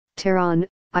Tehran,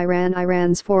 Iran.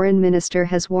 Iran's foreign minister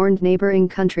has warned neighboring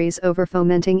countries over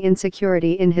fomenting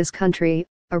insecurity in his country,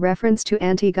 a reference to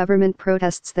anti-government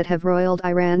protests that have roiled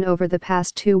Iran over the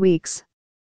past 2 weeks.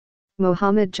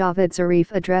 Mohammad Javad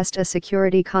Zarif addressed a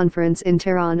security conference in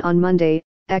Tehran on Monday,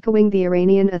 echoing the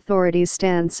Iranian authorities'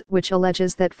 stance, which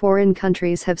alleges that foreign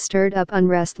countries have stirred up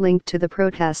unrest linked to the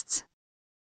protests.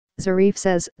 Zarif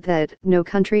says that no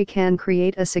country can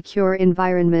create a secure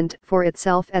environment for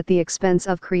itself at the expense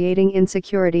of creating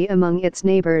insecurity among its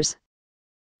neighbors.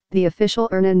 The official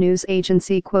IRNA news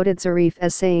agency quoted Zarif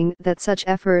as saying that such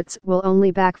efforts will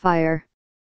only backfire.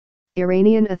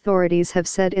 Iranian authorities have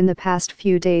said in the past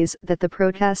few days that the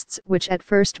protests, which at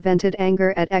first vented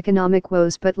anger at economic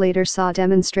woes but later saw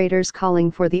demonstrators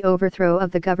calling for the overthrow of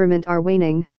the government, are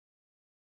waning.